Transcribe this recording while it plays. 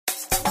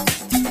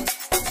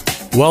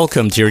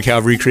Welcome to your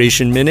Calvary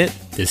Creation Minute.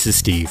 This is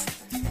Steve.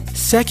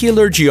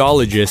 Secular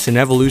geologists and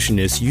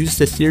evolutionists use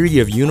the theory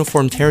of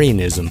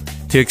uniformitarianism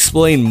to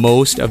explain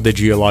most of the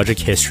geologic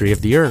history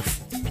of the Earth.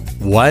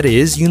 What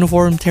is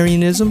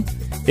uniformitarianism?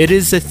 It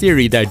is the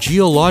theory that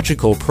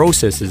geological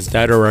processes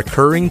that are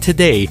occurring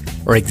today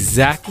are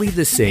exactly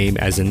the same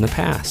as in the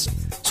past.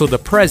 So the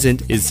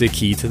present is the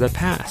key to the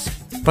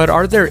past. But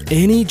are there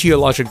any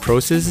geologic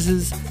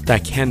processes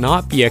that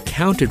cannot be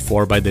accounted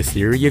for by the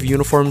theory of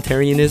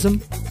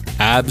uniformitarianism?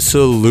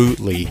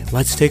 Absolutely.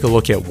 Let's take a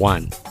look at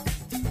one.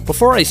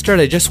 Before I start,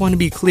 I just want to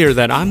be clear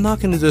that I'm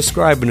not going to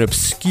describe an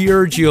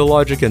obscure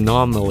geologic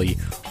anomaly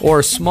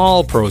or a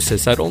small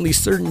process that only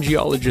certain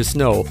geologists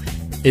know.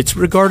 It's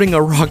regarding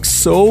a rock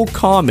so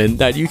common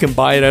that you can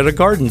buy it at a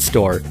garden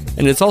store,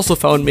 and it's also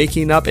found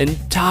making up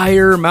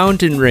entire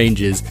mountain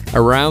ranges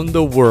around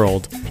the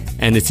world,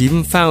 and it's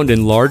even found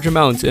in large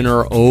amounts in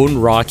our own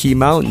Rocky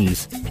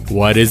Mountains.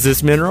 What is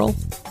this mineral?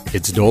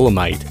 It's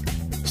dolomite.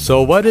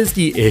 So what is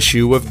the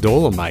issue with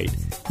dolomite?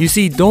 You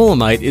see,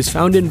 dolomite is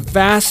found in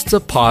vast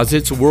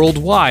deposits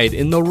worldwide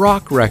in the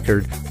rock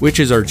record, which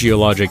is our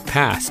geologic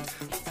past.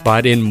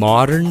 But in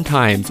modern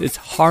times, it's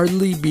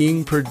hardly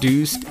being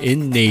produced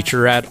in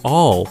nature at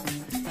all.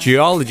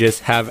 Geologists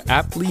have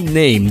aptly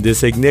named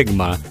this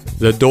enigma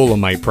the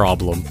Dolomite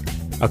Problem.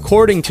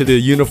 According to the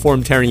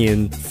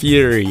uniformitarian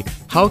theory,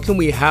 how can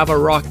we have a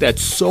rock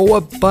that's so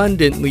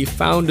abundantly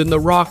found in the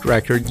rock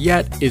record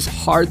yet is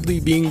hardly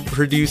being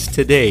produced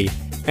today?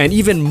 And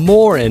even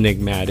more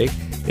enigmatic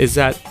is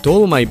that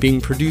dolomite being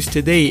produced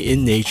today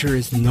in nature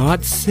is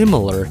not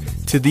similar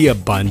to the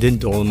abundant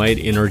dolomite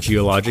in our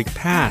geologic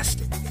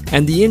past.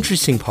 And the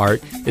interesting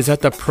part is that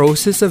the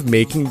process of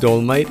making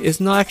dolomite is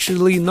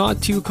actually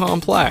not too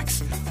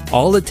complex.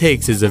 All it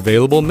takes is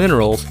available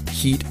minerals,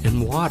 heat,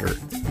 and water.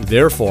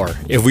 Therefore,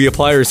 if we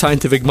apply our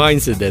scientific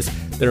minds to this,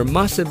 there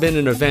must have been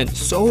an event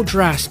so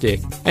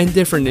drastic and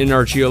different in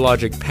our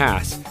geologic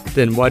past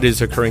than what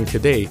is occurring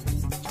today.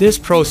 This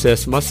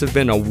process must have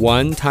been a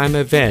one-time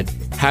event,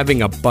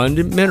 having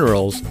abundant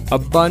minerals,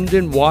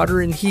 abundant water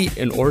and heat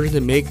in order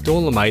to make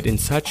dolomite in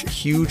such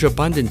huge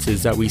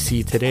abundances that we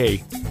see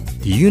today.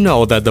 Do you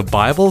know that the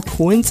Bible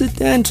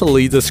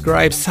coincidentally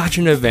describes such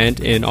an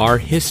event in our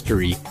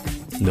history?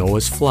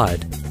 Noah's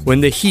flood. When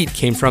the heat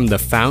came from the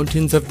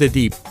fountains of the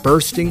deep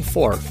bursting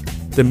forth,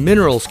 the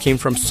minerals came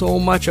from so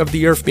much of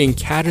the earth being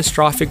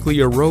catastrophically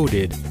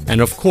eroded, and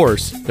of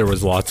course, there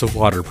was lots of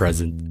water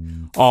present.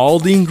 All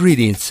the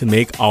ingredients to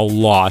make a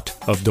lot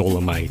of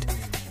dolomite.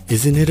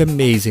 Isn't it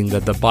amazing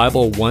that the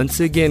Bible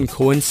once again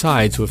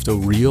coincides with the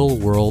real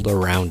world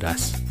around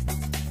us?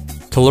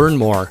 To learn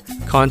more,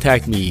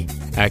 contact me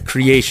at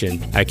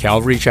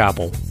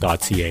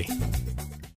creation@calvarychapel.ca.